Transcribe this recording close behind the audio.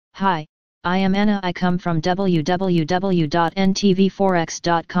Hi, I am Anna. I come from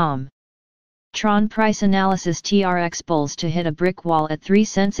www.ntvforex.com. TRON Price Analysis TRX bulls to hit a brick wall at 3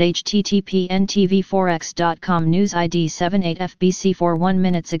 cents. http ntvforex.com News ID 78FBC 1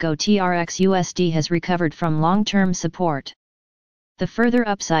 minutes ago. TRX USD has recovered from long-term support. The further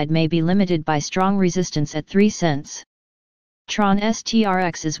upside may be limited by strong resistance at 3 cents. TRON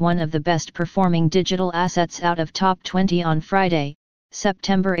TRX is one of the best performing digital assets out of top 20 on Friday,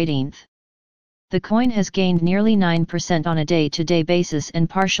 September 18. The coin has gained nearly 9% on a day-to-day basis and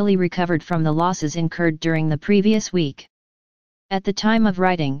partially recovered from the losses incurred during the previous week. At the time of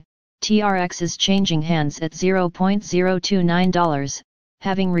writing, TRX is changing hands at $0.029,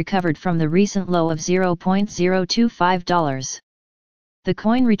 having recovered from the recent low of $0.025. The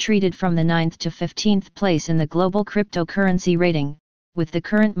coin retreated from the 9th to 15th place in the global cryptocurrency rating, with the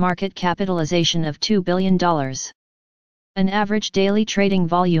current market capitalization of $2 billion. An average daily trading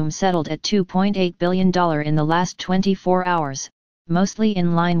volume settled at $2.8 billion in the last 24 hours, mostly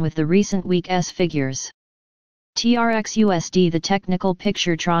in line with the recent week's figures. TRX USD. The technical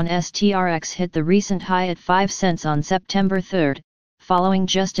picture. TRON TRX hit the recent high at 5 cents on September 3, following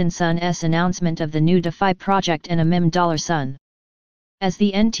Justin Sun's announcement of the new DeFi project and a meme $Sun. As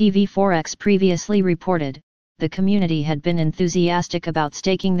the NTV Forex previously reported, the community had been enthusiastic about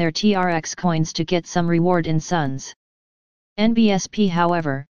staking their TRX coins to get some reward in Suns. NBSP.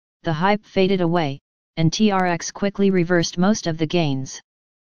 However, the hype faded away, and TRX quickly reversed most of the gains.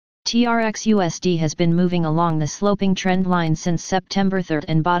 TRX USD has been moving along the sloping trend line since September 3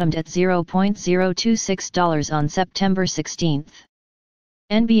 and bottomed at $0.026 on September 16.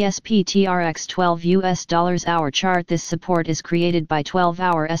 NBSP TRX $12 hour chart. This support is created by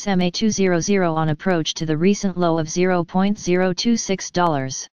 12-hour SMA 200 on approach to the recent low of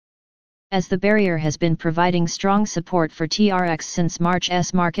 $0.026. As the barrier has been providing strong support for TRX since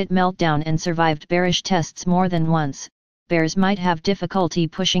March's market meltdown and survived bearish tests more than once, bears might have difficulty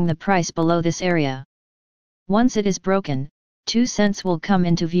pushing the price below this area. Once it is broken, 2 cents will come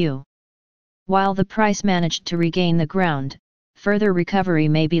into view. While the price managed to regain the ground, further recovery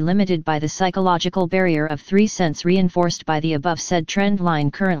may be limited by the psychological barrier of 3 cents reinforced by the above said trend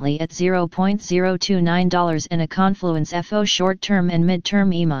line currently at $0.029 in a confluence FO short-term and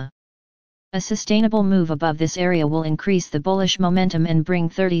mid-term EMA. A sustainable move above this area will increase the bullish momentum and bring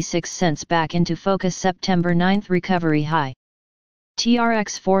 36 cents back into focus. September 9 recovery high.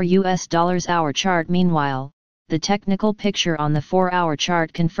 TRX $4 hour chart. Meanwhile, the technical picture on the 4-hour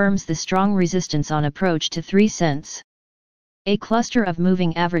chart confirms the strong resistance on approach to 3 cents. A cluster of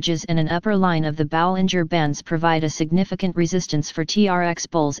moving averages and an upper line of the Bollinger Bands provide a significant resistance for TRX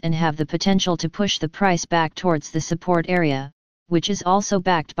bulls and have the potential to push the price back towards the support area, which is also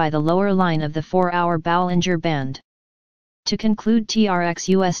backed by the lower line of the 4-hour Bollinger Band. To conclude, TRX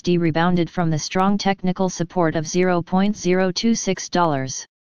USD rebounded from the strong technical support of $0.026.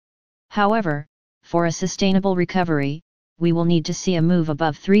 However, for a sustainable recovery, we will need to see a move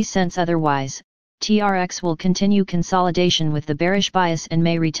above 3 cents. Otherwise, TRX will continue consolidation with the bearish bias and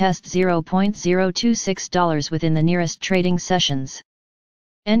may retest $0.026 within the nearest trading sessions.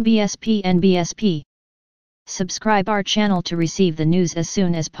 NBSP. Subscribe our channel to receive the news as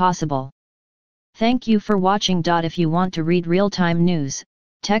soon as possible. Thank you for watching. If you want to read real-time news,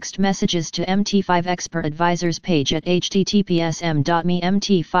 text messages to MT5 Expert Advisors page at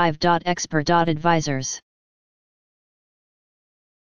https://m.me/mt5.expert.advisors.